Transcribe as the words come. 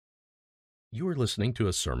You are listening to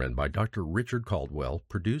a sermon by Dr. Richard Caldwell,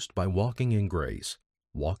 produced by Walking in Grace.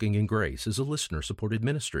 Walking in Grace is a listener-supported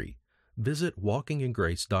ministry. Visit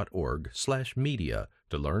walkingingrace.org/media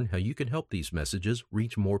to learn how you can help these messages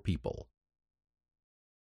reach more people.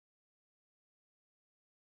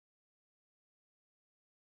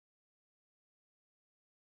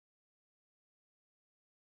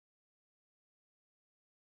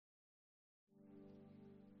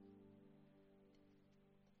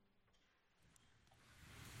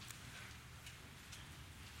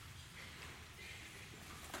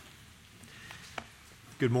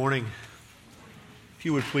 Good morning. If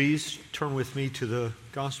you would please turn with me to the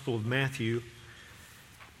Gospel of Matthew,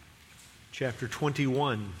 chapter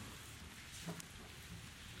 21.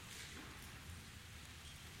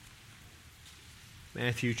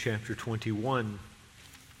 Matthew chapter 21.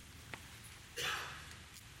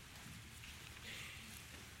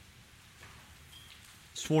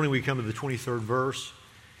 This morning we come to the 23rd verse,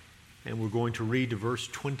 and we're going to read to verse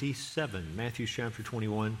 27. Matthew chapter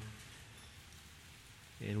 21.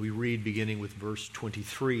 And we read beginning with verse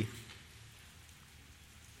 23.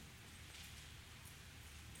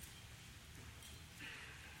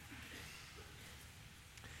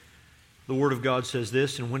 The Word of God says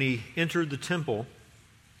this, "And when he entered the temple,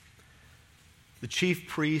 the chief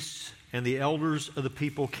priests and the elders of the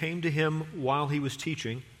people came to him while he was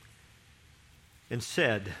teaching and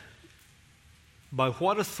said, 'By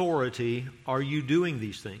what authority are you doing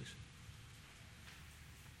these things?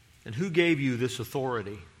 And who gave you this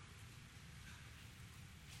authority?'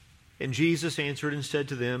 And Jesus answered and said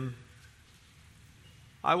to them,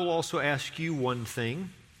 'I will also ask you one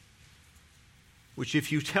thing, which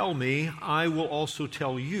if you tell me, I will also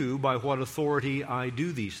tell you by what authority I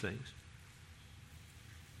do these things.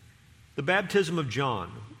 The baptism of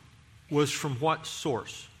John was from what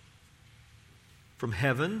source? From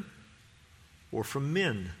heaven or from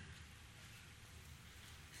men?'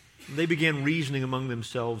 They began reasoning among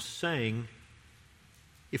themselves, saying,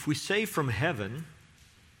 'If we say from heaven,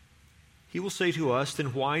 he will say to us,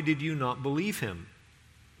 then why did you not believe him?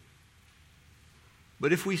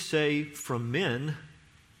 But if we say from men,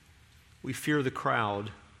 we fear the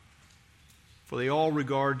crowd, for they all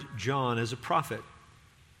regard John as a prophet.'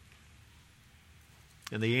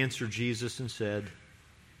 And they answered Jesus and said,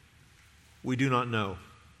 'We do not know.'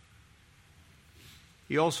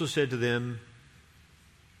 He also said to them,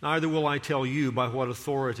 'Neither will I tell you by what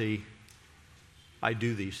authority I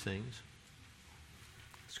do these things.'"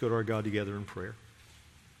 Let's go to our God together in prayer.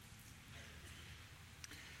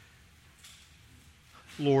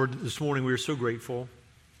 Lord, this morning we are so grateful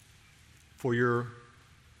for your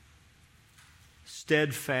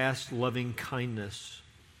steadfast, loving kindness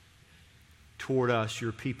toward us,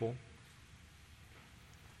 your people.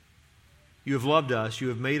 You have loved us. You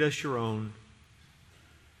have made us your own.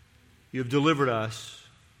 You have delivered us,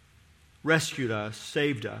 rescued us,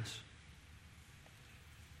 saved us,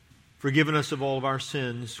 forgiven us of all of our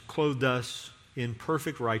sins, clothed us in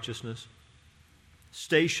perfect righteousness,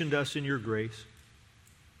 stationed us in your grace.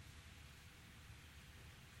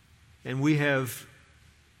 And we have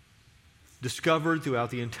discovered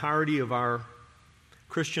throughout the entirety of our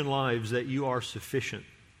Christian lives that you are sufficient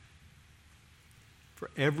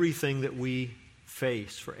for everything that we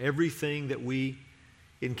face, for everything that we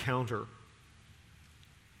encounter.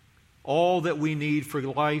 All that we need for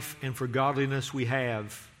life and for godliness we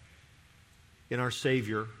have in our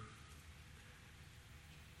Savior,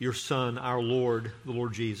 your Son, our Lord, the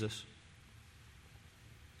Lord Jesus.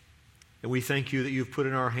 And we thank you that you've put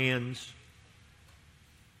in our hands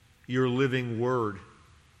your living Word,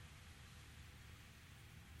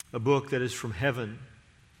 a book that is from heaven,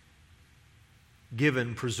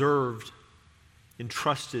 given, preserved,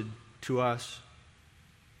 entrusted to us.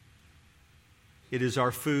 It is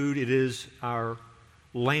our food. It is our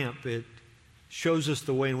lamp. It shows us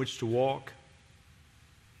the way in which to walk.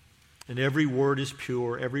 And every word is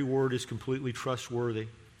pure. Every word is completely trustworthy.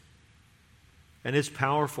 And it's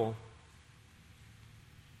powerful.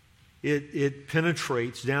 It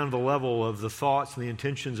penetrates down to the level of the thoughts and the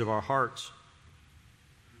intentions of our hearts.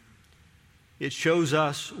 It shows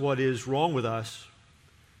us what is wrong with us,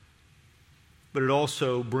 but it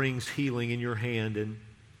also brings healing in your hand and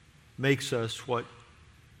makes us what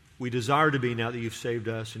we desire to be now that you've saved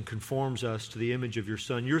us, and conforms us to the image of your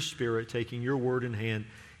Son, your Spirit, taking your word in hand.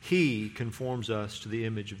 He conforms us to the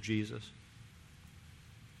image of Jesus.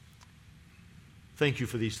 Thank you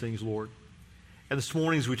for these things, Lord. And this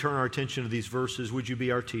morning, as we turn our attention to these verses, would you be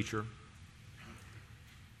our teacher?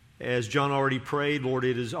 As John already prayed, Lord,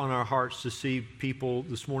 it is on our hearts to see people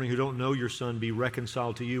this morning who don't know your Son be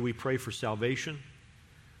reconciled to you. We pray for salvation.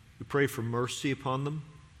 We pray for mercy upon them,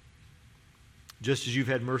 just as you've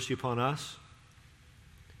had mercy upon us.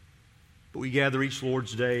 But we gather each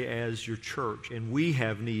Lord's Day as your church, and we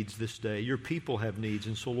have needs this day. Your people have needs,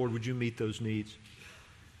 and so, Lord, would you meet those needs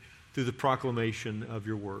through the proclamation of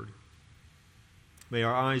your word. May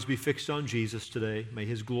our eyes be fixed on Jesus today. May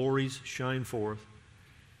his glories shine forth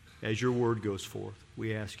as your word goes forth.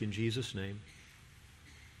 We ask in Jesus' name.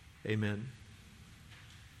 Amen.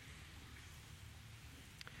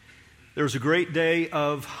 There's a great day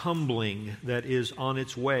of humbling that is on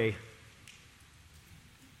its way.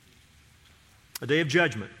 A day of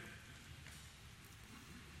judgment.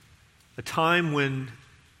 A time when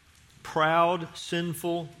proud,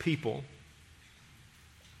 sinful people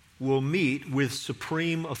will meet with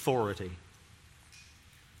supreme authority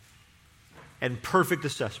and perfect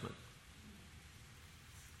assessment.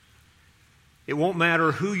 It won't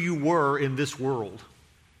matter who you were in this world.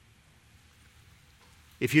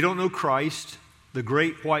 If you don't know Christ, the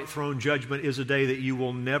great white throne judgment is a day that you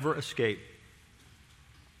will never escape.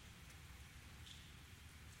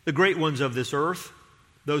 The great ones of this earth,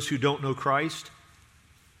 those who don't know Christ,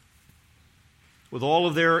 with all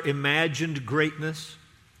of their imagined greatness,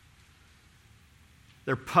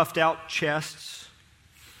 their puffed out chests,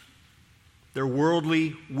 their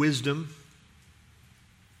worldly wisdom,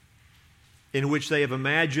 in which they have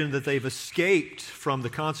imagined that they've escaped from the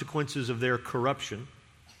consequences of their corruption,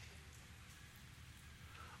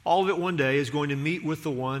 all of it one day is going to meet with the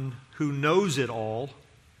one who knows it all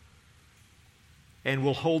and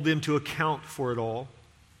will hold them to account for it all.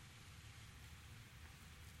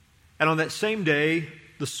 And on that same day,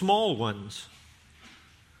 the small ones,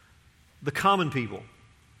 the common people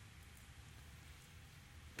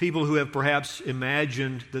who have perhaps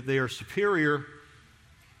imagined that they are superior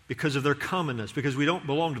because of their commonness, because we don't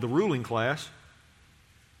belong to the ruling class,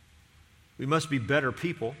 we must be better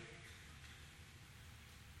people.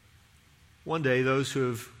 One day, those who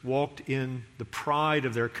have walked in the pride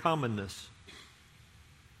of their commonness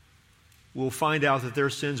will find out that their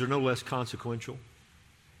sins are no less consequential.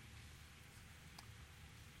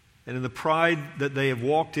 And in the pride that they have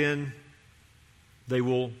walked in, they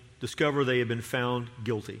will discover they have been found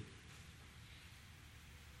guilty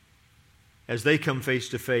as they come face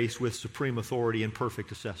to face with supreme authority and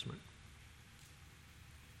perfect assessment.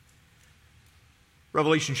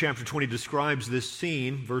 Revelation chapter 20 describes this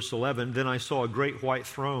scene, verse 11, "Then I saw a great white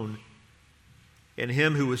throne, and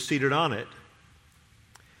him who was seated on it.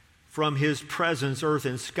 From his presence, earth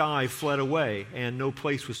and sky fled away, and no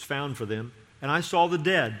place was found for them. And I saw the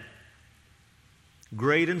dead,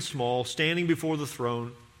 great and small, standing before the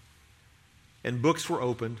throne, and books were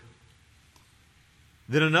opened.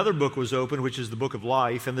 Then another book was opened, which is the book of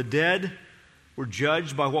life, and the dead were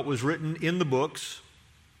judged by what was written in the books,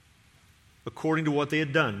 according to what they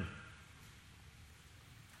had done.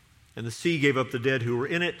 And the sea gave up the dead who were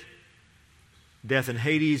in it. Death and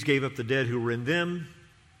Hades gave up the dead who were in them.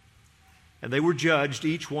 And they were judged,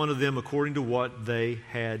 each one of them, according to what they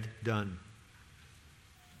had done."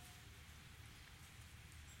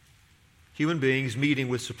 Human beings meeting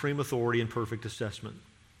with supreme authority and perfect assessment.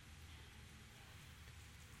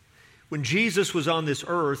 When Jesus was on this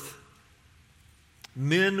earth,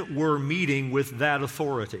 men were meeting with that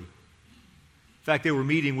authority. In fact, they were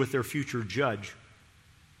meeting with their future judge.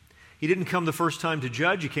 He didn't come the first time to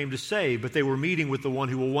judge, he came to save, but they were meeting with the one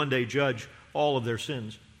who will one day judge all of their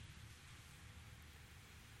sins.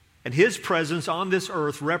 And his presence on this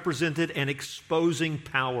earth represented an exposing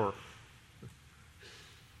power.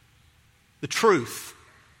 The truth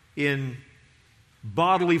in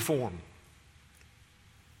bodily form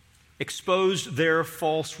exposed their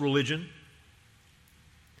false religion.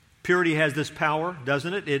 Purity has this power,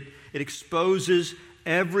 doesn't it? It exposes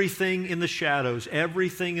everything in the shadows,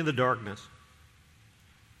 everything in the darkness.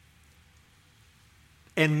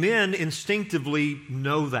 And men instinctively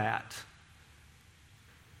know that.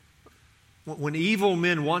 When evil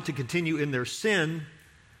men want to continue in their sin,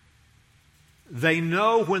 they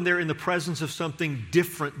know when they're in the presence of something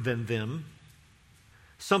different than them,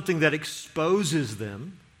 something that exposes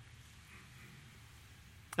them,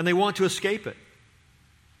 and they want to escape it.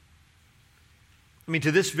 I mean,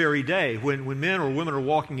 to this very day, when men or women are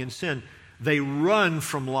walking in sin, they run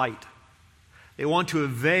from light. They want to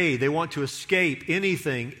evade, they want to escape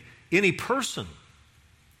anything, any person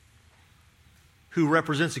who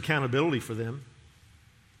represents accountability for them.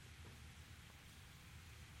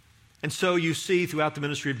 And so you see throughout the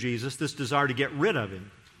ministry of Jesus this desire to get rid of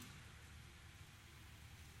him.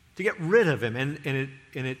 To get rid of him. And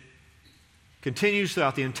it continues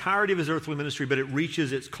throughout the entirety of his earthly ministry, but it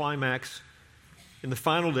reaches its climax in the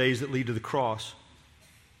final days that lead to the cross.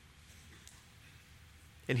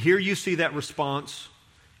 And here you see that response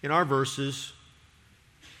in our verses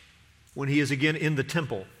when he is again in the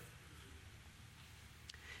temple.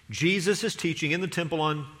 Jesus is teaching in the temple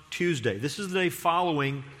on Tuesday. This is the day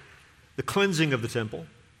following the cleansing of the temple.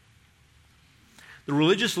 The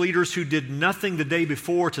religious leaders who did nothing the day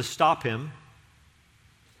before to stop him,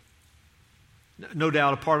 no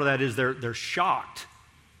doubt a part of that is they're shocked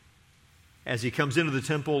as he comes into the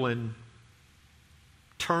temple and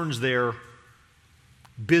turns their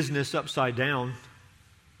business upside down,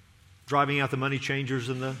 driving out the money changers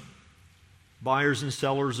and the buyers and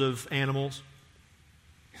sellers of animals.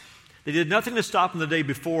 They did nothing to stop him the day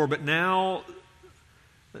before, but now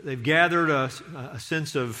they've gathered a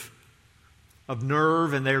sense of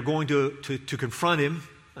nerve, and they're going to confront him.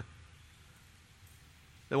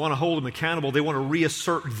 They want to hold him accountable. They want to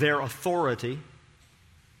reassert their authority.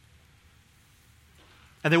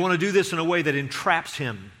 And they want to do this in a way that entraps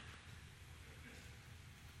him.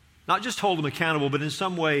 Not just hold him accountable, but in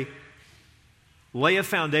some way lay a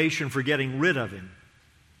foundation for getting rid of him.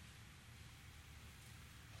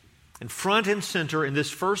 And front and center in this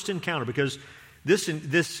first encounter, because this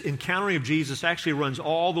encountering of Jesus actually runs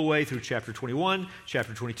all the way through chapter 21,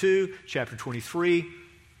 chapter 22, chapter 23. When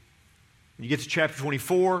you get to chapter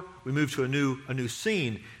 24, we move to a new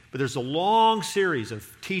scene. But there's a long series of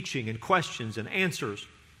teaching and questions and answers.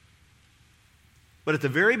 But at the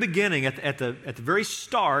very beginning, at the very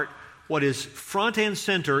start, what is front and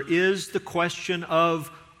center is the question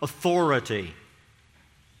of authority.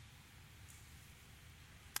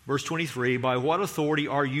 Verse 23, by what authority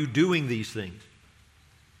are you doing these things?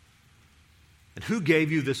 And who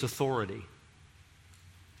gave you this authority?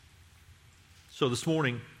 So this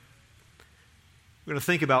morning, we're going to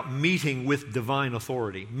think about meeting with divine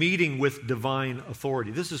authority. Meeting with divine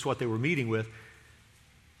authority. This is what they were meeting with.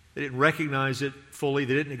 They didn't recognize it fully.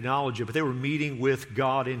 They didn't acknowledge it. But they were meeting with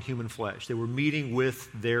God in human flesh. They were meeting with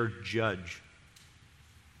their judge.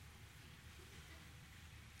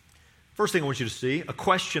 First thing I want you to see, a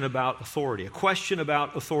question about authority. A question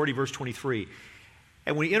about authority, verse 23.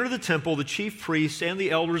 And when he entered the temple, the chief priests and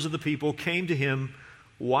the elders of the people came to him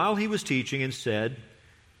while he was teaching and said,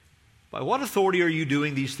 by what authority are you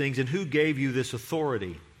doing these things, and who gave you this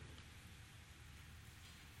authority?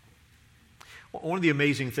 One of the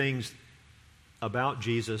amazing things about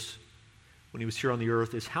Jesus when he was here on the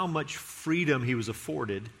earth is how much freedom he was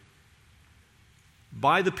afforded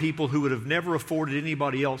by the people who would have never afforded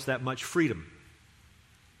anybody else that much freedom.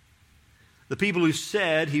 The people who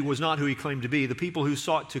said he was not who he claimed to be, the people who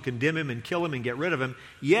sought to condemn him and kill him and get rid of him,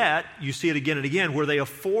 yet, you see it again and again, where they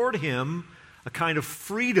afford him a kind of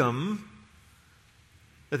freedom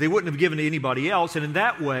that they wouldn't have given to anybody else, and in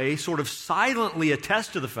that way sort of silently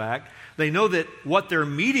attest to the fact they know that what they're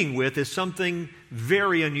meeting with is something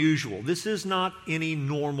very unusual. This is not any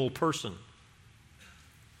normal person.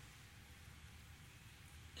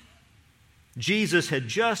 Jesus had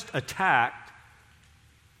just attacked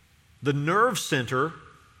the nerve center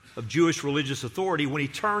of Jewish religious authority when he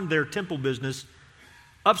turned their temple business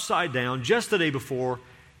upside down just the day before.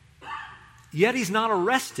 Yet he's not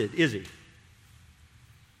arrested, is he?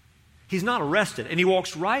 He's not arrested. And he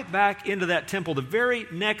walks right back into that temple the very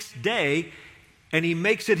next day, and he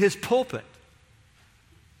makes it his pulpit.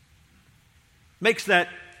 Makes that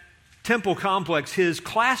temple complex his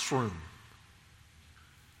classroom.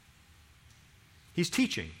 He's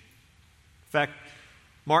teaching. In fact,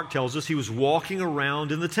 Mark tells us he was walking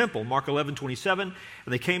around in the temple. Mark 11:27, and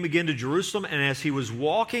they came again to Jerusalem, and as he was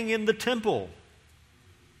walking in the temple,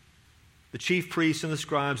 the chief priests and the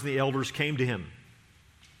scribes and the elders came to him.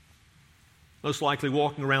 Most likely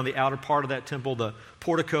walking around the outer part of that temple, the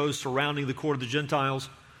porticos surrounding the court of the Gentiles.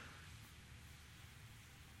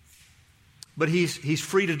 But he's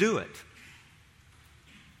free to do it.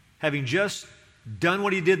 Having just done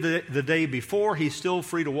what he did the day before, he's still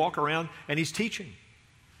free to walk around, and he's teaching.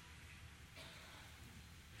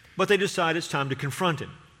 But they decide it's time to confront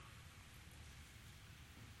him.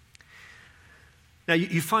 Now,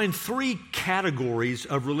 you find three categories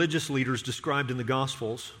of religious leaders described in the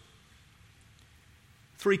Gospels.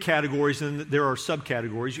 Three categories, and there are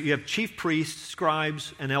subcategories. You have chief priests,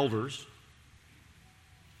 scribes, and elders.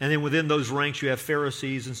 And then within those ranks, you have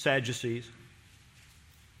Pharisees and Sadducees.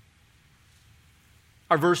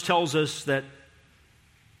 Our verse tells us that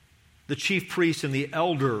the chief priests and the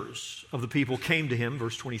elders of the people came to him,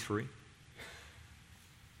 verse 23.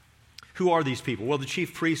 Who are these people? Well, the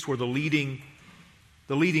chief priests were the leading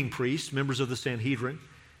priests, members of the Sanhedrin,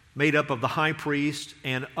 made up of the high priest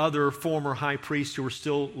and other former high priests who were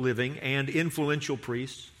still living, and influential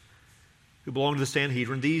priests who belonged to the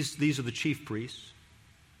Sanhedrin. These are the chief priests.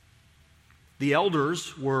 The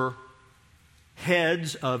elders were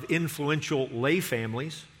heads of influential lay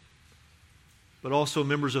families, but also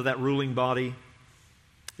members of that ruling body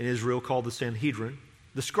in Israel called the Sanhedrin.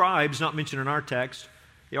 The scribes, not mentioned in our text,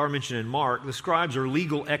 they are mentioned in Mark. The scribes are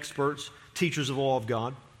legal experts, teachers of the law of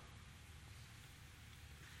God.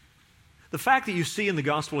 The fact that you see in the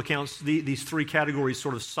gospel accounts these three categories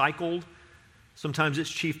sort of cycled, sometimes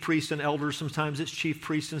it's chief priests and elders, sometimes it's chief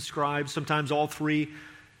priests and scribes, sometimes all three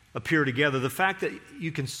appear together. The fact that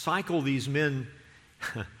you can cycle these men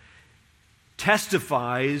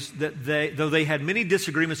testifies that though they had many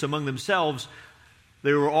disagreements among themselves,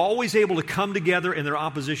 they were always able to come together in their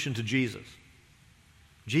opposition to Jesus.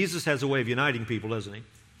 Jesus has a way of uniting people, doesn't he?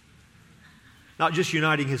 Not just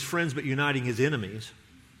uniting his friends, but uniting his enemies.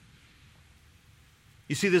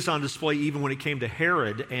 You see this on display even when it came to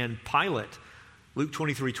Herod and Pilate. Luke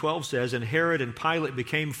 23:12 says, "And Herod and Pilate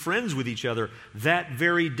became friends with each other that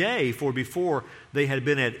very day, for before they had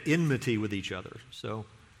been at enmity with each other." So,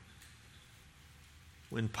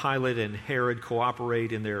 when Pilate and Herod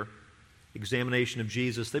cooperate in their examination of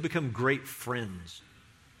Jesus, they become great friends,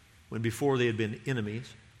 when before they had been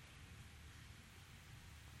enemies.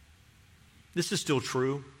 This is still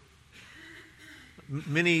true.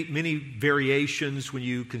 Many variations when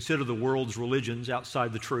you consider the world's religions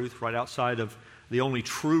outside the truth, right outside of the only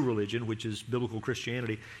true religion, which is biblical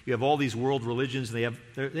Christianity. You have all these world religions, and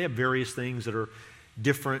they have various things that are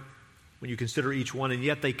different when you consider each one, and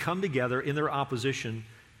yet they come together in their opposition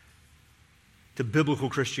to biblical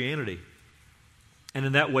Christianity. And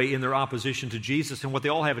in that way, in their opposition to Jesus. And what they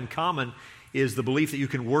all have in common is the belief that you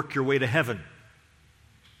can work your way to heaven.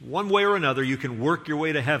 One way or another, you can work your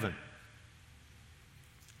way to heaven.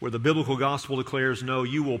 Where the biblical gospel declares, no,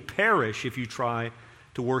 you will perish if you try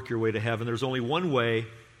to work your way to heaven. There's only one way,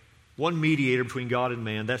 one mediator between God and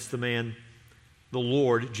man. That's the man, the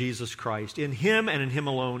Lord Jesus Christ. In him and in him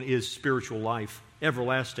alone is spiritual life,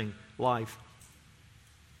 everlasting life.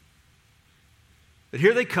 But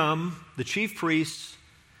here they come, the chief priests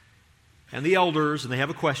and the elders, and they have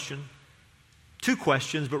a question. Two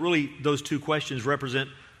questions, but really those two questions represent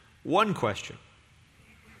one question.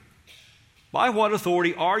 By what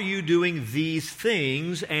authority are you doing these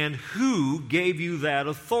things, and who gave you that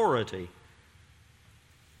authority?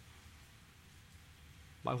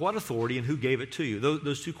 By what authority and who gave it to you?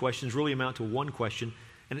 Those two questions really amount to one question,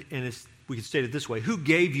 and we can state it this way. Who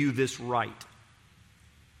gave you this right?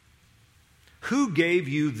 Who gave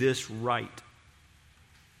you this right?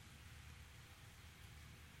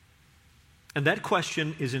 And that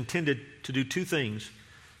question is intended to do two things.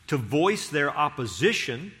 To voice their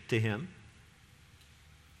opposition to him.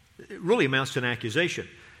 It really amounts to an accusation.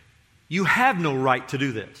 You have no right to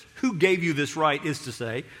do this. Who gave you this right is to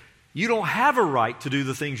say, you don't have a right to do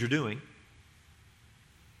the things you're doing.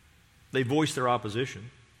 They voice their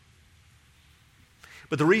opposition.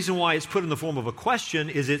 But the reason why it's put in the form of a question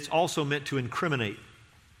is it's also meant to incriminate.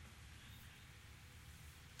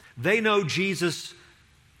 They know Jesus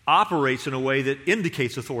operates in a way that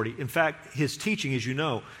indicates authority. In fact, his teaching, as you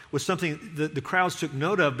know, was something that the crowds took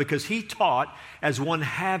note of because he taught as one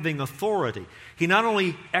having authority. He not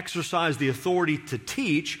only exercised the authority to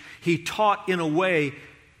teach, he taught in a way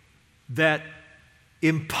that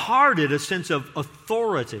imparted a sense of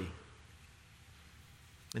authority.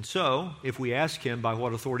 And so, if we ask him by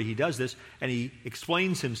what authority he does this, and he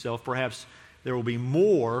explains himself, perhaps there will be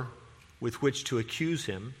more with which to accuse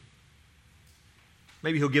him.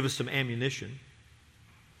 Maybe he'll give us some ammunition.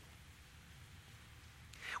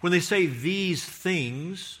 When they say these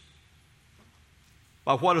things,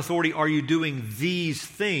 by what authority are you doing these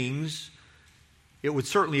things? It would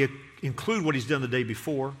certainly include what he's done the day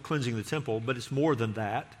before, cleansing the temple, but it's more than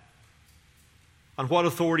that. On what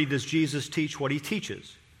authority does Jesus teach what he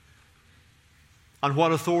teaches? On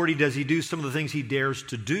what authority does he do some of the things he dares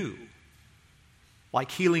to do? Like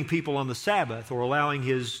healing people on the Sabbath or allowing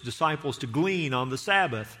his disciples to glean on the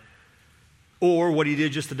Sabbath. Or what he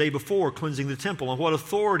did just the day before, cleansing the temple. On what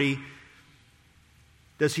authority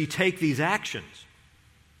does he take these actions?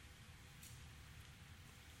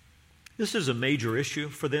 This is a major issue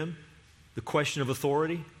for them, the question of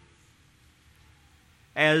authority.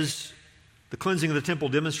 As the cleansing of the temple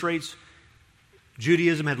demonstrates,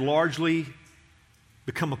 Judaism had largely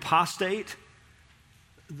become apostate.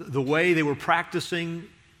 The way they were practicing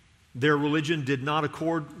their religion did not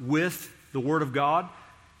accord with the Word of God,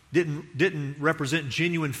 didn't represent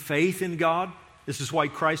genuine faith in God. This is why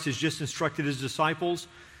Christ has just instructed his disciples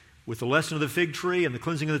with the lesson of the fig tree and the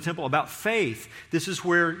cleansing of the temple about faith. This is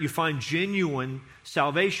where you find genuine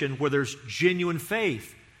salvation, where there's genuine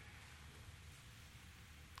faith.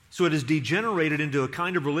 So it is degenerated into a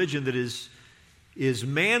kind of religion that is is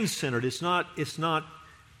man-centered. It's not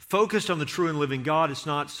focused on the true and living God. It's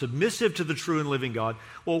not submissive to the true and living God.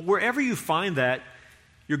 Well, wherever you find that,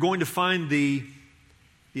 you're going to find the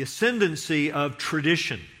ascendancy of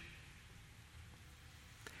tradition.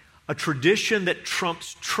 A tradition that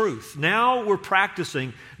trumps truth. Now we're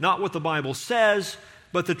practicing not what the Bible says,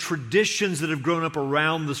 but the traditions that have grown up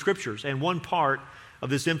around the Scriptures. And one part of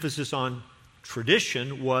this emphasis on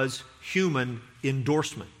tradition was human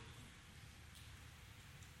endorsement.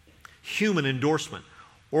 Human endorsement.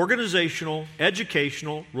 Organizational,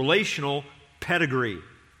 educational, relational pedigree.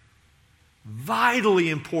 Vitally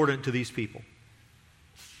important to these people.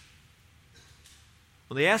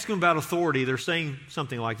 When they ask them about authority, they're saying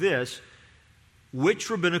something like this: which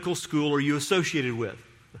rabbinical school are you associated with?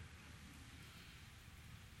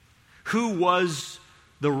 Who was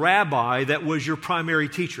the rabbi that was your primary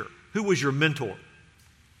teacher? Who was your mentor?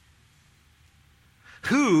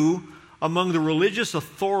 Who among the religious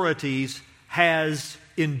authorities has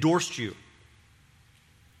endorsed you?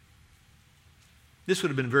 This would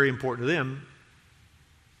have been very important to them.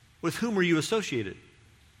 With whom were you associated?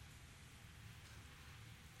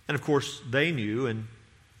 And of course, they knew, and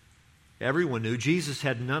everyone knew, Jesus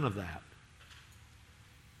had none of that.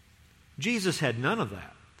 Jesus had none of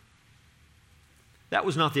that. That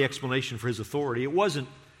was not the explanation for his authority. It wasn't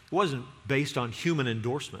based on human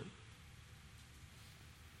endorsement.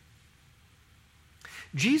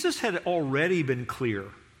 Jesus had already been clear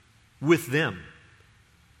with them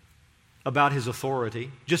about his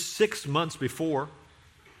authority just 6 months before,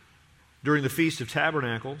 during the Feast of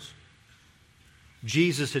Tabernacles.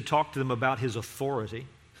 Jesus had talked to them about his authority.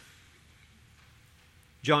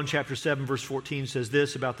 John chapter 7 verse 14 says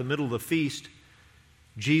this about the middle of the feast: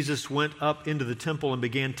 Jesus went up into the temple and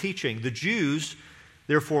began teaching. The Jews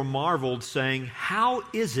therefore marveled, saying, "How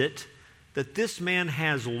is it that this man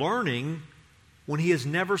has learning when he has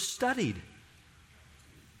never studied?"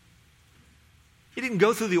 He didn't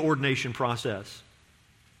go through the ordination process.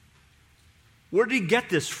 Where did he get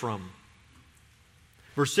this from?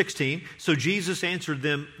 Verse 16, so Jesus answered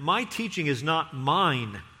them, "My teaching is not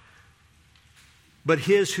mine, but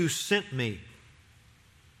his who sent me.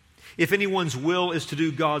 If anyone's will is to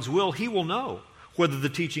do God's will, he will know whether the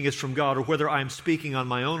teaching is from God or whether I am speaking on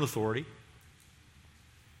my own authority.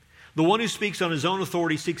 The one who speaks on his own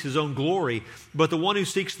authority seeks his own glory, but the one who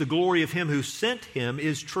seeks the glory of him who sent him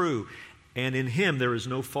is true, and in him there is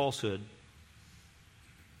no falsehood.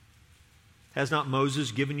 Has not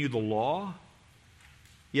Moses given you the law?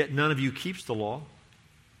 Yet none of you keeps the law.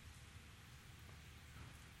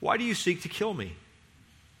 Why do you seek to kill me?"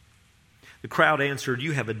 The crowd answered,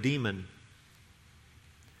 "You have a demon.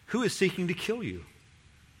 Who is seeking to kill you?"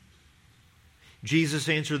 Jesus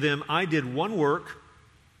answered them, "I did one work,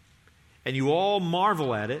 and you all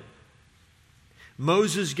marvel at it.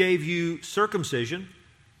 Moses gave you circumcision,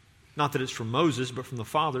 not that it's from Moses, but from the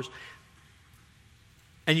fathers,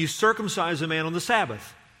 and you circumcise a man on the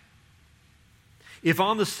Sabbath. If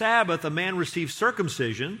on the Sabbath a man receives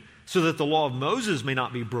circumcision, so that the law of Moses may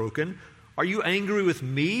not be broken, are you angry with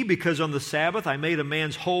me because on the Sabbath I made a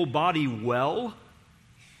man's whole body well?"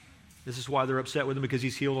 This is why they're upset with him, because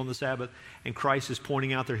he's healed on the Sabbath, and Christ is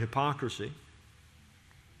pointing out their hypocrisy.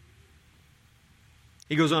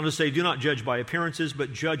 He goes on to say, "Do not judge by appearances,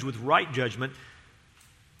 but judge with right judgment."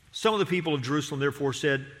 Some of the people of Jerusalem therefore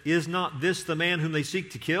said, "Is not this the man whom they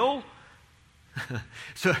seek to kill?"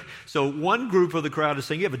 So one group of the crowd is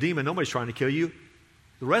saying, "You have a demon, nobody's trying to kill you."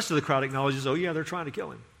 The rest of the crowd acknowledges, "Oh yeah, they're trying to kill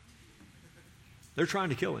him. They're trying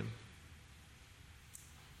to kill him."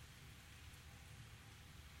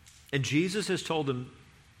 And Jesus has told them,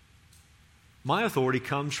 "My authority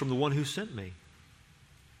comes from the one who sent me."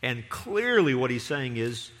 And clearly what he's saying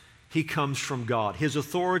is, he comes from God. His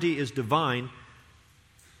authority is divine.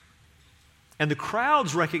 And the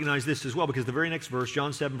crowds recognize this as well, because the very next verse,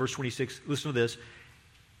 John 7, verse 26, listen to this.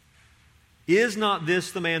 "Is not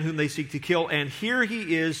this the man whom they seek to kill? And here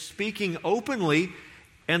he is speaking openly,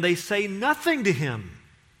 and they say nothing to him.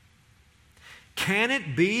 Can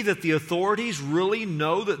it be that the authorities really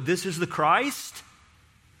know that this is the Christ?"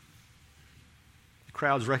 The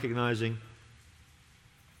crowd's recognizing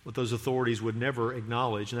what those authorities would never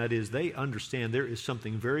acknowledge, and that is they understand there is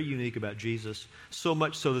something very unique about Jesus, so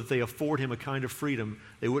much so that they afford him a kind of freedom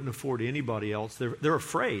they wouldn't afford to anybody else. They're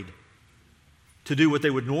afraid to do what they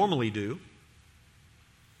would normally do.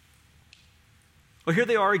 Well, here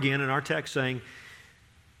they are again in our text saying,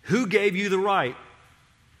 "Who gave you the right?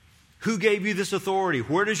 Who gave you this authority?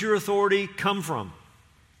 Where does your authority come from?"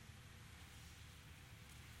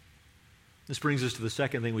 This brings us to the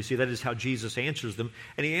second thing we see. That is how Jesus answers them.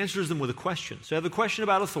 And he answers them with a question. So I have a question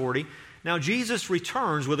about authority. Now Jesus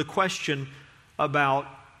returns with a question about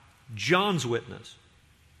John's witness.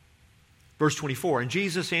 Verse 24, and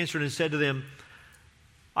Jesus answered and said to them,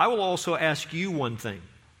 I will also ask you one thing,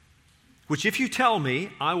 which if you tell me,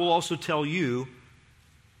 I will also tell you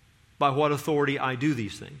by what authority I do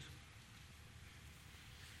these things.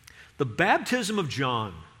 The baptism of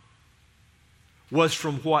John was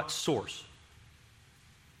from what source?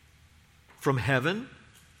 From heaven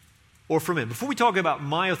or from men? Before we talk about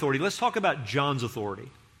my authority, let's talk about John's authority.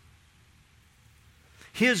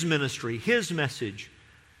 His ministry, his message,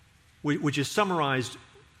 which is summarized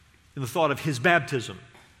in the thought of his baptism.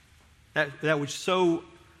 That which so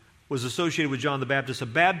was associated with John the Baptist, a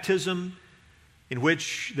baptism in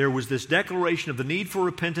which there was this declaration of the need for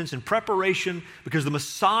repentance and preparation because the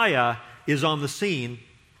Messiah is on the scene.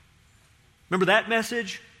 Remember that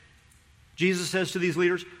message? Jesus says to these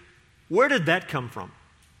leaders, where did that come from?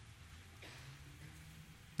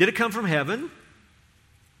 Did it come from heaven?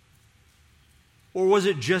 Or was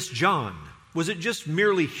it just John? Was it just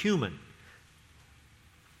merely human?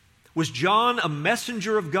 Was John a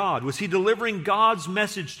messenger of God? Was he delivering God's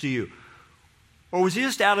message to you? Or was he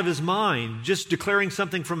just out of his mind, just declaring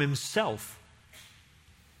something from himself?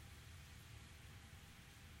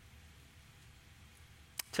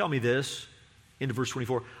 Tell me this, into verse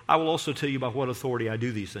 24. I will also tell you by what authority I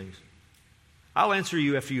do these things. I'll answer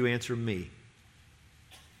you after you answer me.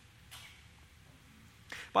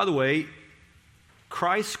 By the way,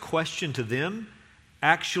 Christ's question to them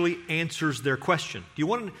actually answers their question. You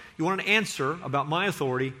want an answer about my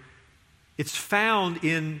authority? It's found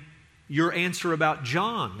in your answer about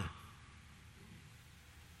John.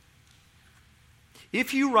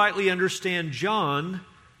 If you rightly understand John,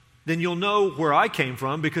 then you'll know where I came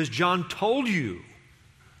from because John told you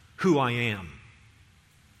who I am.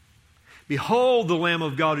 Behold the Lamb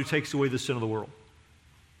of God who takes away the sin of the world.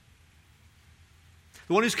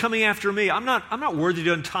 The one who's coming after me, I'm not worthy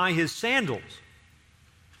to untie his sandals.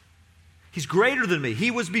 He's greater than me.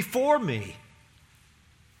 He was before me.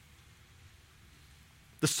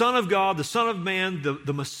 The Son of God, the Son of Man,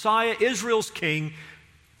 the Messiah, Israel's King.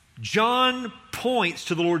 John points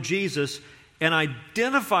to the Lord Jesus and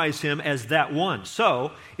identifies him as that one.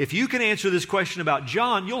 So, if you can answer this question about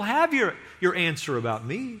John, you'll have your answer about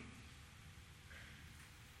me.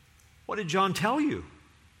 What did John tell you?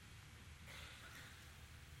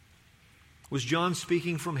 Was John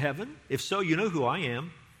speaking from heaven? If so, you know who I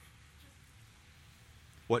am.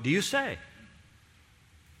 What do you say?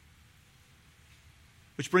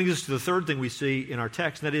 Which brings us to the third thing we see in our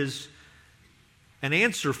text, and that is an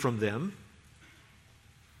answer from them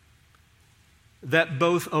that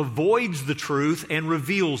both avoids the truth and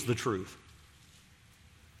reveals the truth.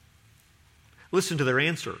 Listen to their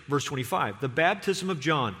answer. Verse 25. The baptism of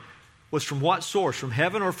John was from what source? From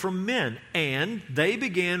heaven or from men? And they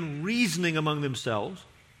began reasoning among themselves,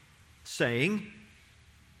 saying,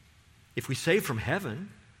 if we say from heaven,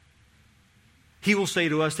 he will say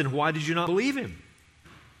to us, then why did you not believe him?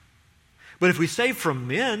 But if we say from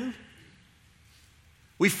men,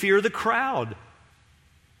 we fear the crowd,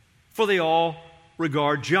 for they all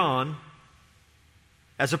regard John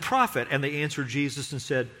as a prophet. And they answered Jesus and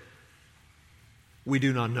said, we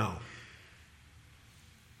do not know.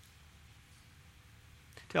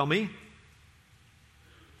 Tell me,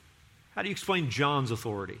 how do you explain John's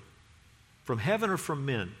authority? From heaven or from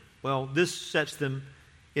men? Well, this sets them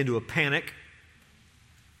into a panic.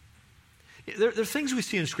 There are things we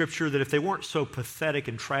see in Scripture that if they weren't so pathetic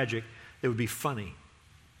and tragic, they would be funny.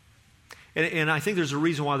 And I think there's a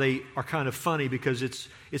reason why they are kind of funny, because it's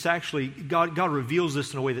actually, God reveals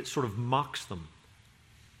this in a way that sort of mocks them,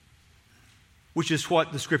 which is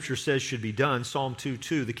what the Scripture says should be done. Psalm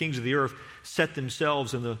 2:2, the kings of the earth set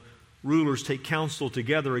themselves and the rulers take counsel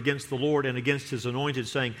together against the Lord and against his anointed,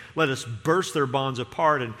 saying, let us burst their bonds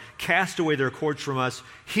apart and cast away their cords from us.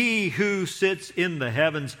 He who sits in the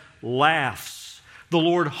heavens laughs. The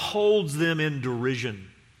Lord holds them in derision.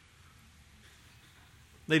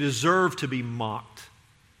 They deserve to be mocked.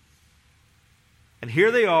 And here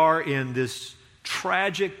they are in this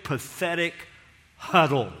tragic, pathetic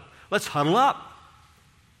huddle. Let's huddle up.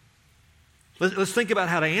 Let's think about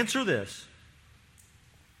how to answer this.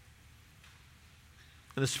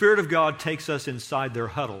 And the Spirit of God takes us inside their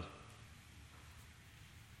huddle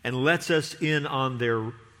and lets us in on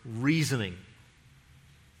their reasoning.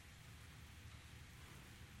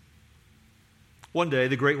 One day,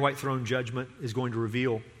 the great white throne judgment is going to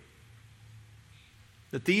reveal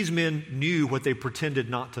that these men knew what they pretended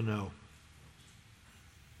not to know.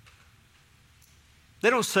 They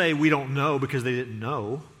don't say we don't know because they didn't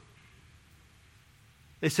know.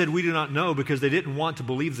 They said we do not know because they didn't want to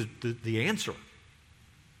believe the answer.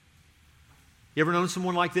 You ever known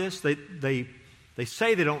someone like this? They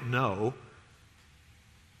say they don't know,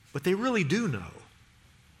 but they really do know.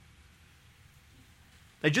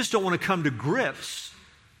 They just don't want to come to grips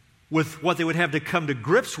with what they would have to come to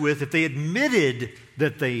grips with if they admitted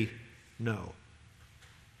that they know.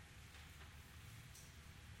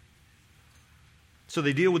 So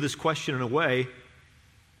they deal with this question in a way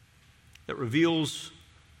that reveals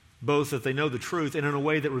both that they know the truth and in a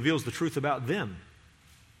way that reveals the truth about them.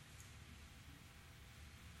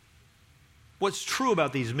 What's true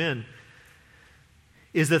about these men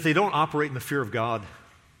is that they don't operate in the fear of God.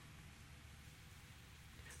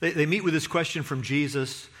 They meet with this question from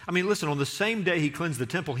Jesus. I mean, listen, on the same day he cleansed the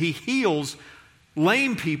temple, he heals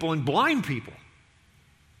lame people and blind people.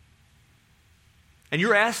 And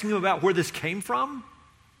you're asking him about where this came from?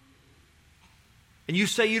 And you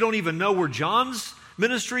say you don't even know where John's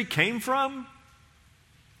ministry came from?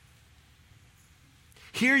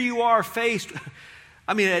 Here you are faced,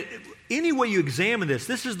 I mean, any way you examine this,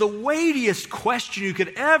 this is the weightiest question you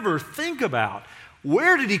could ever think about.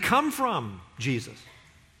 Where did he come from, Jesus?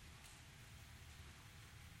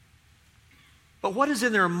 But what is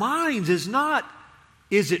in their minds is not,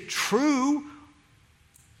 is it true?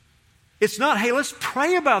 It's not, hey, let's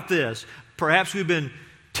pray about this. Perhaps we've been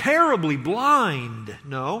terribly blind.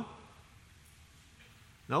 No.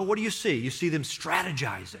 No, what do you see? You see them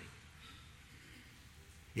strategizing.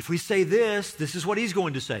 If we say this, this is what he's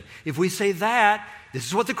going to say. If we say that, this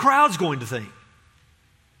is what the crowd's going to think.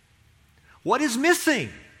 What is missing?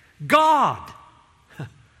 God.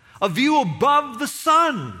 A view above the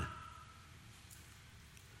sun.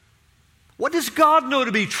 What does God know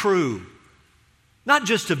to be true? Not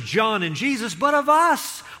just of John and Jesus, but of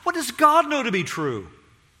us. What does God know to be true?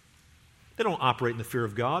 They don't operate in the fear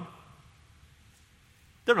of God.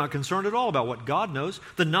 They're not concerned at all about what God knows.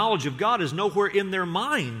 The knowledge of God is nowhere in their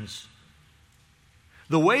minds.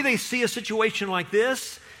 The way they see a situation like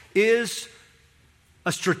this is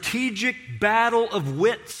a strategic battle of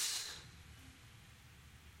wits.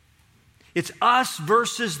 It's us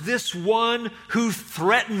versus this one who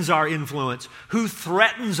threatens our influence, who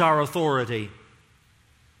threatens our authority.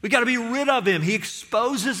 We've got to be rid of him. He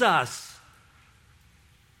exposes us.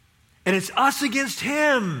 And it's us against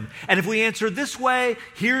him. And if we answer this way,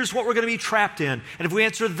 here's what we're going to be trapped in. And if we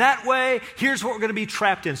answer that way, here's what we're going to be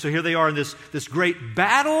trapped in. So here they are in this great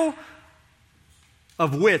battle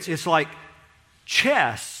of wits. It's like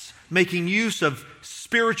chess making use of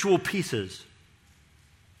spiritual pieces.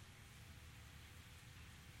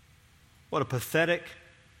 What a pathetic,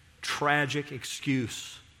 tragic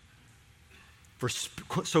excuse for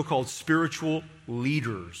so-called spiritual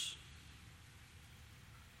leaders.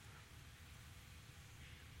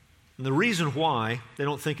 And the reason why they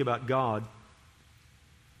don't think about God,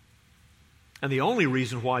 and the only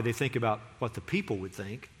reason why they think about what the people would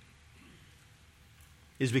think,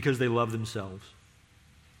 is because they love themselves.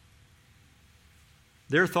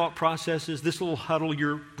 Their thought processes, this little huddle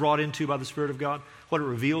you're brought into by the Spirit of God, what it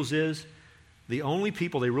reveals is the only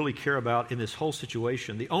people they really care about in this whole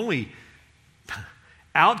situation, the only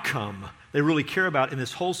outcome they really care about in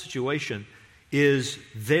this whole situation is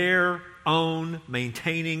their own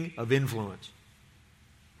maintaining of influence.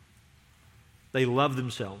 They love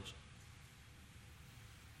themselves.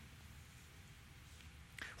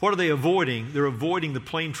 What are they avoiding? They're avoiding the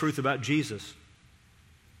plain truth about Jesus.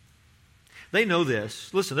 They know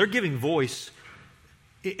this. Listen, they're giving voice.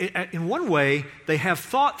 In one way, they have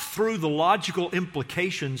thought through the logical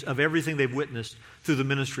implications of everything they've witnessed through the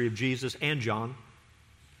ministry of Jesus and John,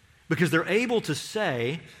 because they're able to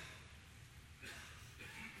say,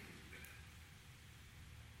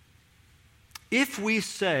 if we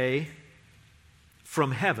say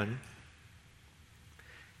from heaven,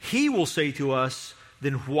 he will say to us,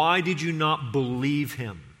 then why did you not believe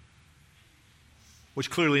him? Which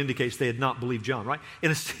clearly indicates they had not believed John, right?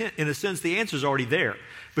 In a sense, the answer is already there.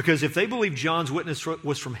 Because if they believed John's witness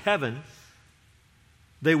was from heaven,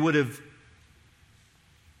 they would have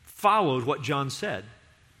followed what John said.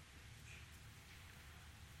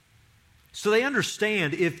 So they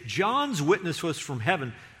understand if John's witness was from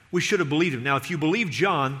heaven, we should have believed him. Now, if you believe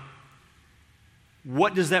John,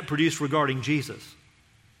 what does that produce regarding Jesus?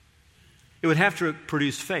 It would have to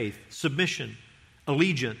produce faith, submission,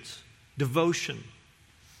 allegiance, devotion.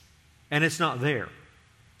 And it's not there.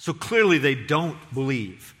 So clearly they don't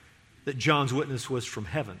believe that John's witness was from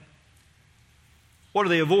heaven. What are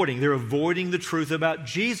they avoiding? They're avoiding the truth about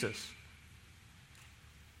Jesus.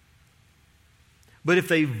 But if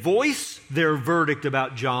they voice their verdict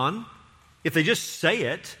about John, if they just say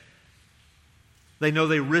it, they know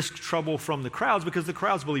they risk trouble from the crowds because the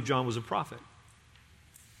crowds believe John was a prophet.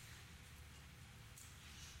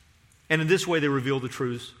 And in this way, they reveal the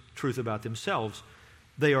truth about themselves.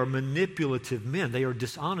 They are manipulative men. They are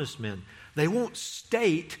dishonest men. They won't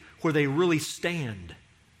state where they really stand.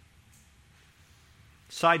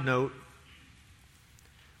 Side note,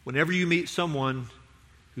 whenever you meet someone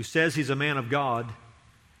who says he's a man of God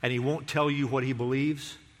and he won't tell you what he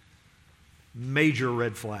believes, major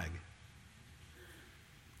red flag.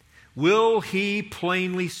 Will he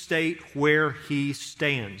plainly state where he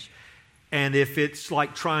stands? And if it's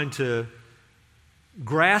like trying to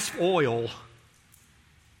grasp oil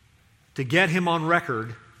to get him on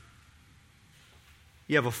record,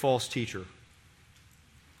 you have a false teacher.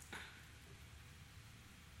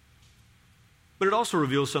 But it also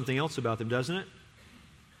reveals something else about them, doesn't it?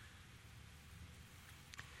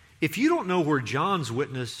 If you don't know where John's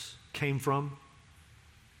witness came from,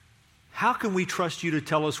 how can we trust you to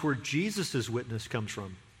tell us where Jesus' witness comes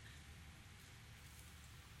from?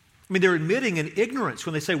 I mean, they're admitting an ignorance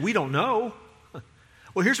when they say, we don't know.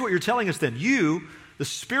 Well, here's what you're telling us then. You, the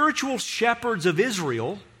spiritual shepherds of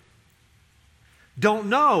Israel, don't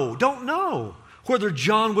know whether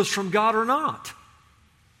John was from God or not.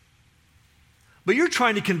 But you're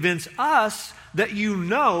trying to convince us that you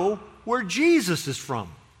know where Jesus is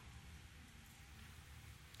from.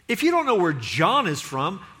 If you don't know where John is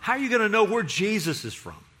from, how are you going to know where Jesus is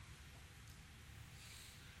from?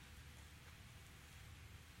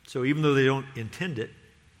 So even though they don't intend it,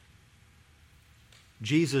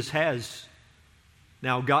 Jesus has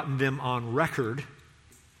now gotten them on record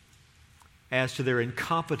as to their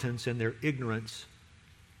incompetence and their ignorance.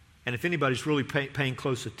 And if anybody's really paying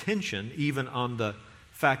close attention, even on the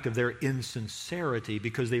fact of their insincerity,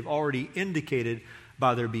 because they've already indicated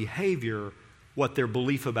by their behavior what their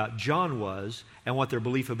belief about John was and what their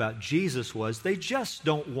belief about Jesus was, they just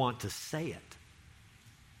don't want to say it.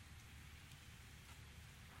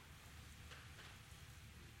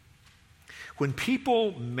 When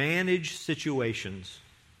people manage situations,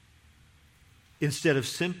 instead of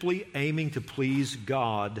simply aiming to please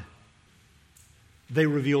God, they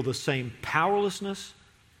reveal the same powerlessness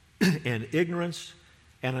and ignorance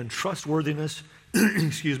and untrustworthiness,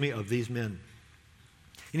 of these men.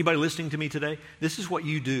 Anybody listening to me today? This is what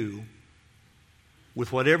you do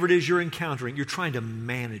with whatever it is you're encountering. You're trying to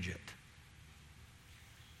manage it.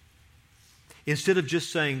 Instead of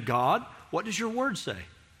just saying, God, what does your word say?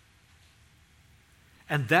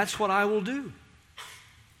 And that's what I will do.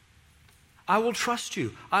 I will trust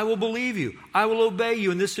you. I will believe you. I will obey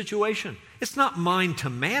you in this situation. It's not mine to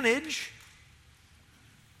manage.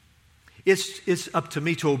 It's up to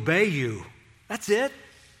me to obey you. That's it.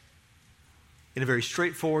 In a very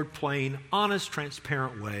straightforward, plain, honest,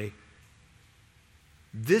 transparent way.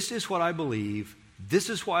 This is what I believe. This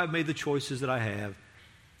is why I've made the choices that I have.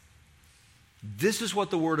 This is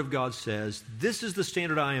what the Word of God says. This is the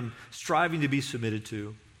standard I am striving to be submitted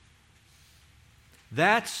to.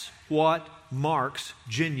 That's what marks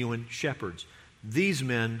genuine shepherds. These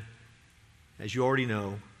men, as you already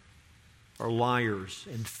know, are liars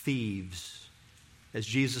and thieves. As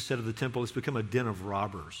Jesus said of the temple, it's become a den of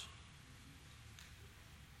robbers.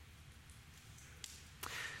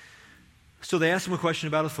 So they ask him a question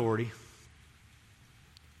about authority.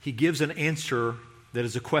 He gives an answer that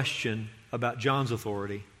is a question about John's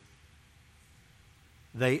authority.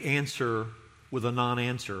 They answer with a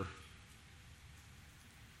non-answer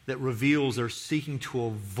that reveals they're seeking to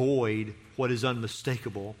avoid what is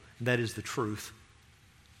unmistakable, and that is the truth,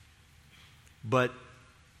 but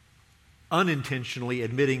unintentionally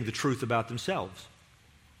admitting the truth about themselves,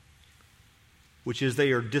 which is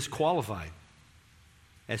they are disqualified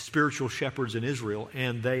as spiritual shepherds in Israel,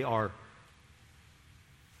 and they are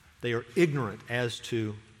ignorant as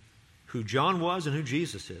to who John was and who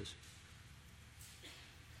Jesus is.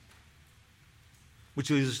 Which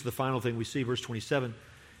leads us to the final thing we see, verse 27.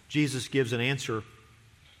 Jesus gives an answer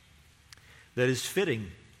that is fitting.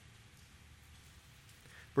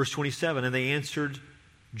 Verse 27, and they answered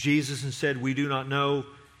Jesus and said, we do not know.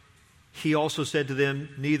 He also said to them,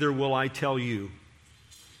 neither will I tell you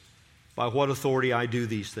by what authority I do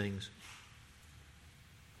these things.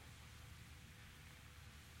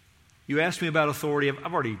 You asked me about authority.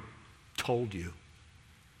 I've already told you.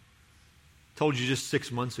 Told you just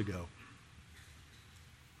 6 months ago.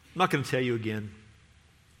 I'm not going to tell you again.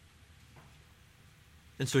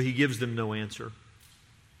 And so he gives them no answer.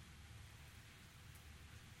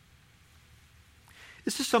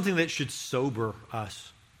 This is something that should sober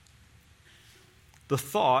us. The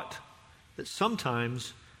thought that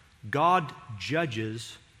sometimes God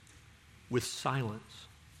judges with silence.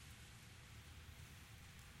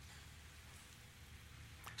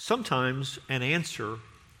 Sometimes an answer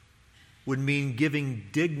would mean giving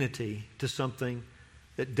dignity to something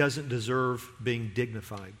that doesn't deserve being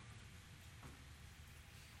dignified.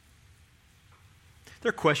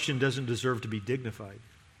 Their question doesn't deserve to be dignified.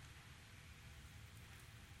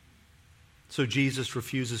 So Jesus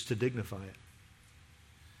refuses to dignify it.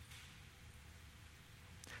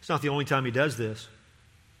 It's not the only time he does this.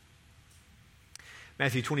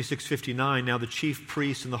 Matthew 26:59, now the chief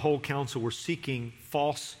priests and the whole council were seeking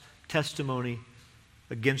false testimony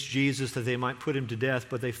against Jesus that they might put him to death,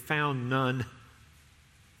 but they found none,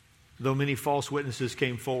 though many false witnesses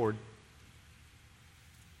came forward.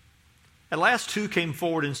 At last 2 came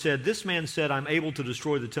forward and said, this man said, I'm able to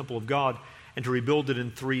destroy the temple of God and to rebuild it in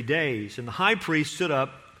 3 days. And the high priest stood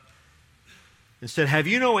up and said, have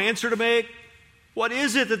you no answer to make? What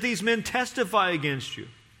is it that these men testify against you?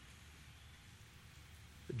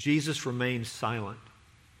 But Jesus remained silent.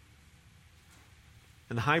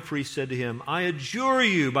 And the high priest said to him, I adjure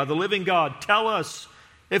you by the living God, tell us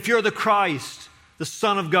if you're the Christ, the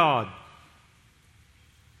Son of God.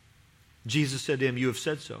 Jesus said to him, you have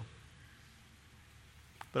said so.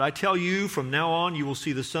 But I tell you, from now on you will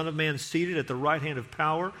see the Son of Man seated at the right hand of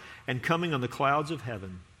power and coming on the clouds of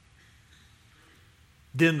heaven.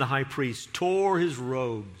 Then the high priest tore his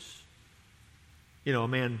robes. You know, a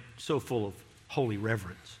man so full of holy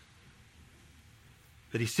reverence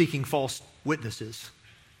that he's seeking false witnesses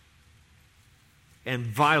and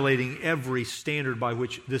violating every standard by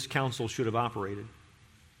which this council should have operated.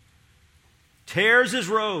 Tears his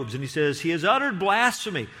robes, and he says, he has uttered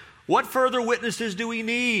blasphemy. What further witnesses do we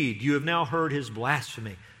need? You have now heard his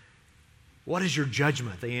blasphemy. What is your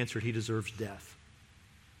judgment? They answered, he deserves death.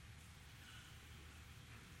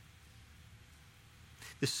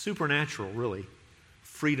 This supernatural, really,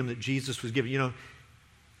 freedom that Jesus was given. You know,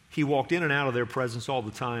 he walked in and out of their presence all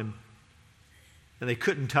the time, and they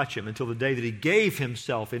couldn't touch him until the day that he gave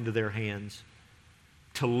himself into their hands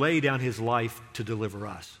to lay down his life to deliver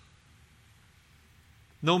us.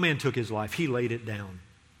 No man took his life. He laid it down.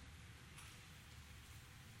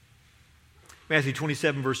 Matthew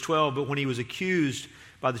 27, verse 12, but when he was accused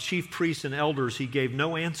by the chief priests and elders, he gave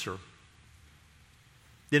no answer.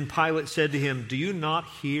 Then Pilate said to him, do you not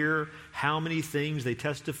hear how many things they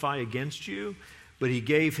testify against you? But he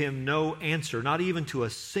gave him no answer, not even to a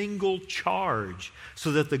single charge,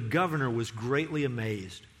 so that the governor was greatly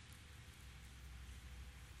amazed.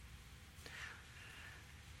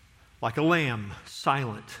 Like a lamb,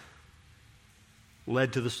 silent,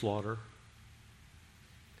 led to the slaughter.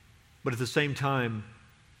 But at the same time,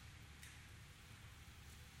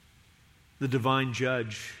 the divine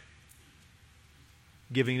judge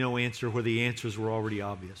giving no answer where the answers were already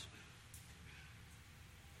obvious.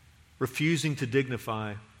 Refusing to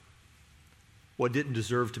dignify what didn't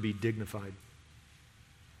deserve to be dignified.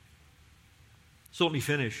 So let me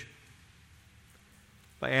finish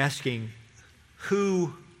by asking,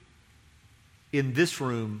 who in this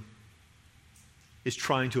room is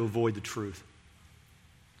trying to avoid the truth?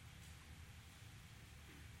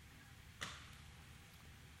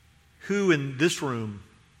 Who in this room,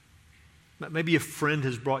 maybe a friend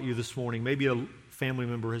has brought you this morning, maybe a family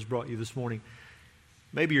member has brought you this morning,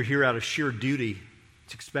 maybe you're here out of sheer duty,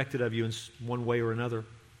 it's expected of you in one way or another,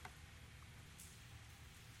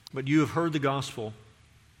 but you have heard the gospel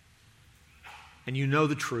and you know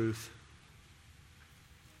the truth,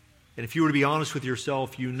 and if you were to be honest with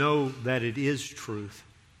yourself, you know that it is truth,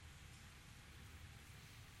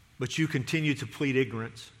 but you continue to plead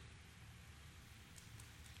ignorance.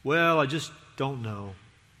 Well, I just don't know.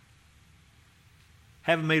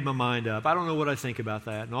 Haven't made my mind up. I don't know what I think about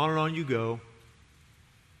that. And on you go.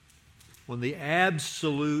 When the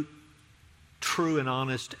absolute true and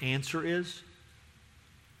honest answer is,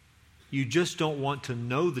 you just don't want to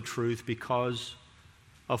know the truth because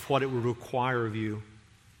of what it would require of you.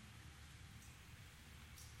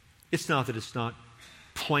 It's not that it's not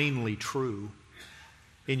plainly true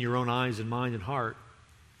in your own eyes and mind and heart.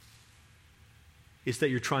 It's that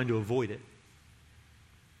you're trying to avoid it.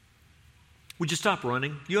 Would you stop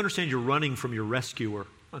running? You understand you're running from your rescuer.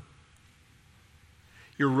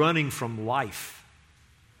 You're running from life.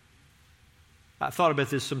 I thought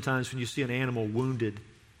about this sometimes when you see an animal wounded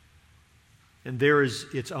and there is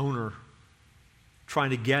its owner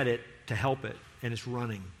trying to get it to help it, and it's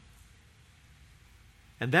running.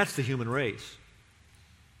 And that's the human race.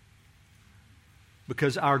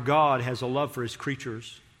 Because our God has a love for his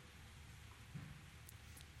creatures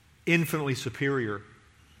infinitely superior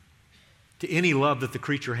to any love that the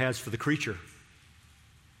creature has for the creature.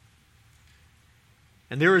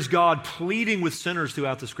 And there is God pleading with sinners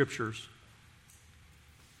throughout the Scriptures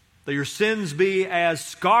that your sins be as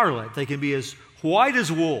scarlet, they can be as white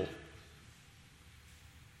as wool.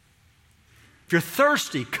 If you're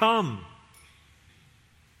thirsty, come.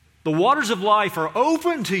 The waters of life are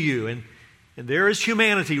open to you, and there is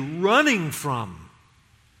humanity running from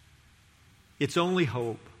its only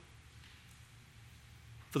hope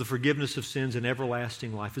for the forgiveness of sins and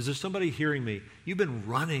everlasting life. Is there somebody hearing me? You've been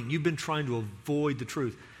running. You've been trying to avoid the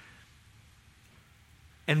truth.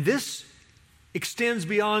 And this extends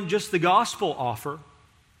beyond just the gospel offer,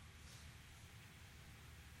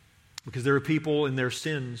 because there are people in their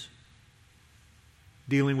sins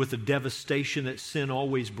dealing with the devastation that sin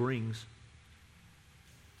always brings.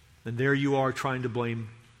 And there you are trying to blame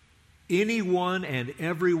anyone and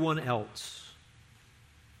everyone else,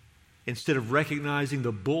 instead of recognizing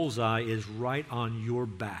the bullseye is right on your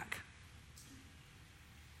back.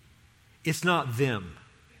 It's not them.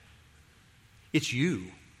 It's you.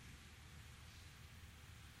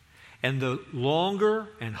 And the longer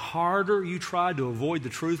and harder you try to avoid the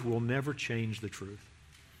truth will never change the truth.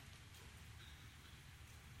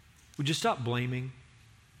 Would you stop blaming?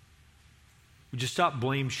 Would you stop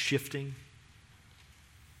blame shifting?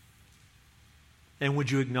 And would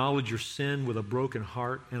you acknowledge your sin with a broken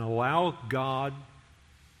heart and allow God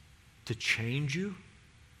to change you?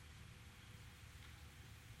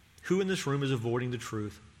 Who in this room is avoiding the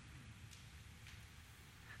truth?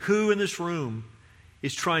 Who in this room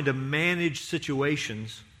is trying to manage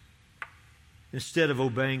situations instead of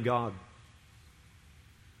obeying God?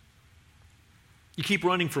 You keep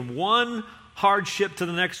running from one hardship to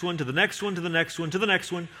the next one, to the next one, to the next one, to the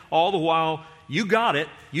next one, all the while you got it,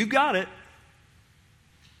 you got it.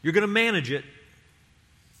 You're going to manage it.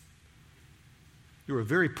 You're a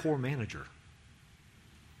very poor manager,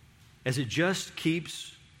 as it just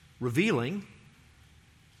keeps revealing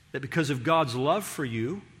that because of God's love for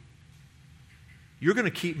you, you're going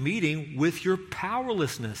to keep meeting with your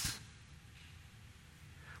powerlessness.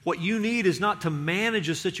 What you need is not to manage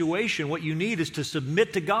a situation. What you need is to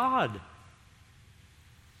submit to God.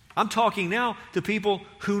 I'm talking now to people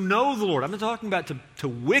who know the Lord. I'm not talking about to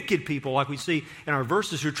wicked people like we see in our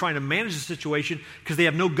verses who are trying to manage the situation because they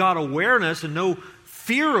have no God awareness and no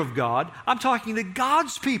fear of God. I'm talking to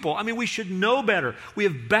God's people. I mean, we should know better. We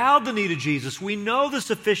have bowed the knee to Jesus. We know the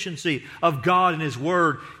sufficiency of God and His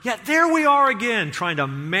Word. Yet there we are again trying to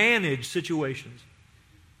manage situations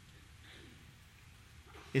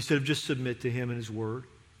instead of just submit to Him and His Word.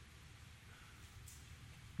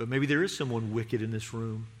 But maybe there is someone wicked in this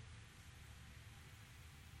room.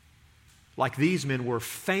 Like these men were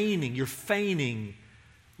feigning, you're feigning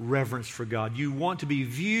reverence for God. You want to be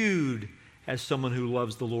viewed as someone who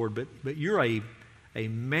loves the Lord, but you're a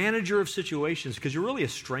manager of situations because you're really a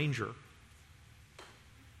stranger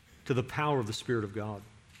to the power of the Spirit of God.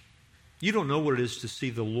 You don't know what it is to see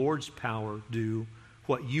the Lord's power do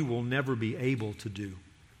what you will never be able to do.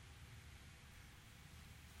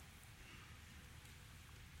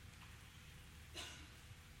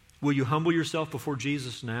 Will you humble yourself before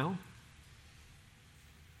Jesus now?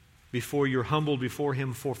 Before you're humbled before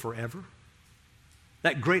Him for forever?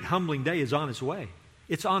 That great humbling day is on its way.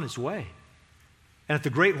 It's on its way. And at the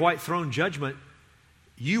great white throne judgment,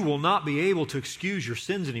 you will not be able to excuse your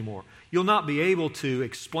sins anymore. You'll not be able to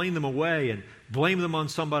explain them away and blame them on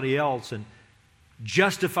somebody else and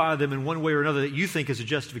justify them in one way or another that you think is a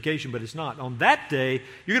justification, but it's not. On that day,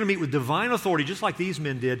 you're going to meet with divine authority, just like these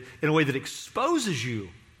men did, in a way that exposes you.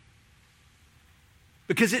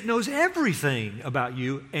 Because it knows everything about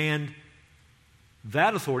you, and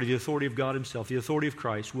that authority, the authority of God Himself, the authority of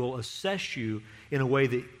Christ, will assess you in a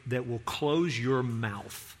way that will close your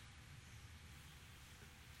mouth.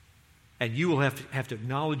 And you will have to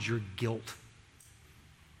acknowledge your guilt.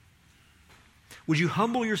 Would you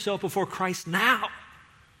humble yourself before Christ now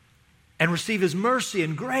and receive His mercy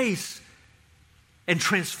and grace and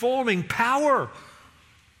transforming power?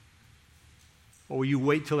 Or will you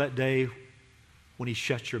wait till that day when He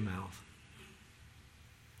shuts your mouth?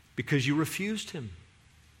 Because you refused Him.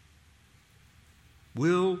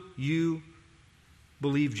 Will you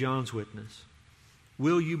believe John's witness?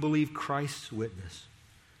 Will you believe Christ's witness?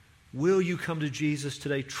 Will you come to Jesus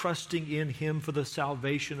today trusting in Him for the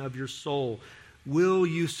salvation of your soul? Will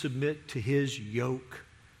you submit to His yoke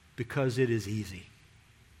because it is easy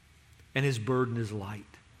and His burden is light?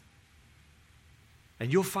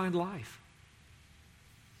 And you'll find life.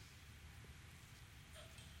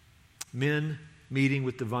 Men meeting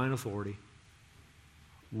with divine authority,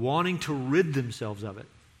 wanting to rid themselves of it.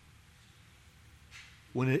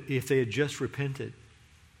 if they had just repented,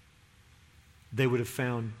 they would have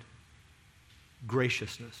found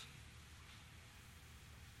graciousness.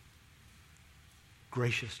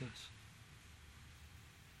 Graciousness.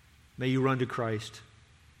 May you run to Christ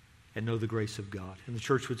and know the grace of God. And the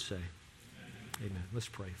church would say, Amen. Let's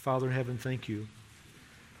pray. Father in heaven, thank you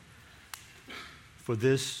for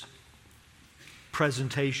this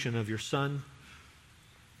presentation of your Son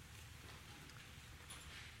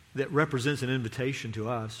that represents an invitation to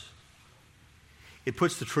us. It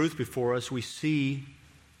puts the truth before us. We see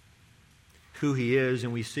who He is,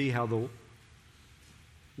 and we see how the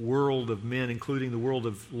world of men, including the world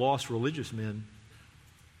of lost religious men,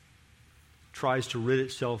 tries to rid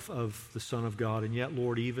itself of the Son of God. And yet,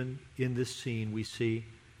 Lord, even in this scene, we see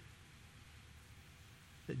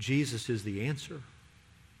that Jesus is the answer.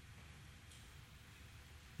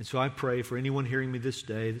 And so I pray for anyone hearing me this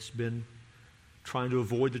day that's been trying to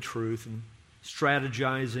avoid the truth and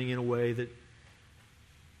strategizing in a way that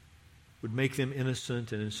would make them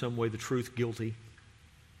innocent and in some way the truth guilty.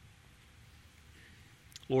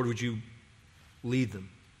 Lord, would you lead them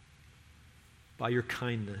by your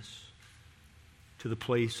kindness to the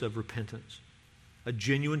place of repentance, a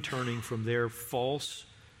genuine turning from their false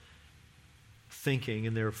thinking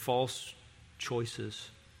and their false choices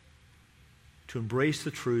to embrace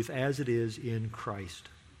the truth as it is in Christ.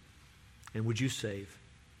 And would you save?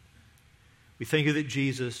 We thank you that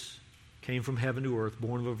Jesus came from heaven to earth,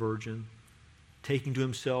 born of a virgin, taking to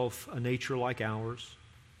himself a nature like ours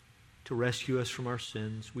to rescue us from our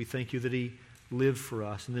sins. We thank you that he lived for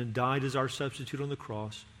us and then died as our substitute on the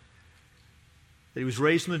cross, that he was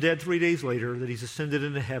raised from the dead 3 days later, that he's ascended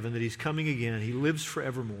into heaven, that he's coming again. He lives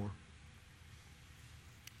forevermore,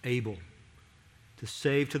 able to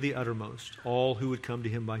save to the uttermost all who would come to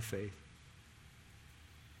him by faith.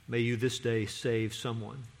 May you this day save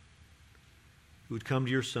someone who would come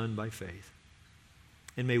to your Son by faith.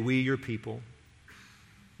 And may we, your people,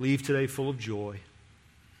 leave today full of joy,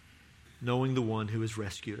 knowing the one who has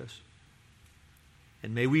rescued us.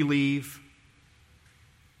 And may we leave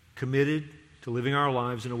committed to living our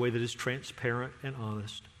lives in a way that is transparent and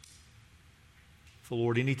honest. For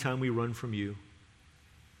Lord, anytime we run from you,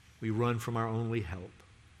 we run from our only help.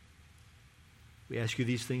 We ask you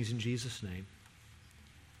these things in Jesus' name.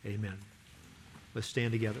 Amen. Let's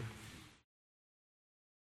stand together.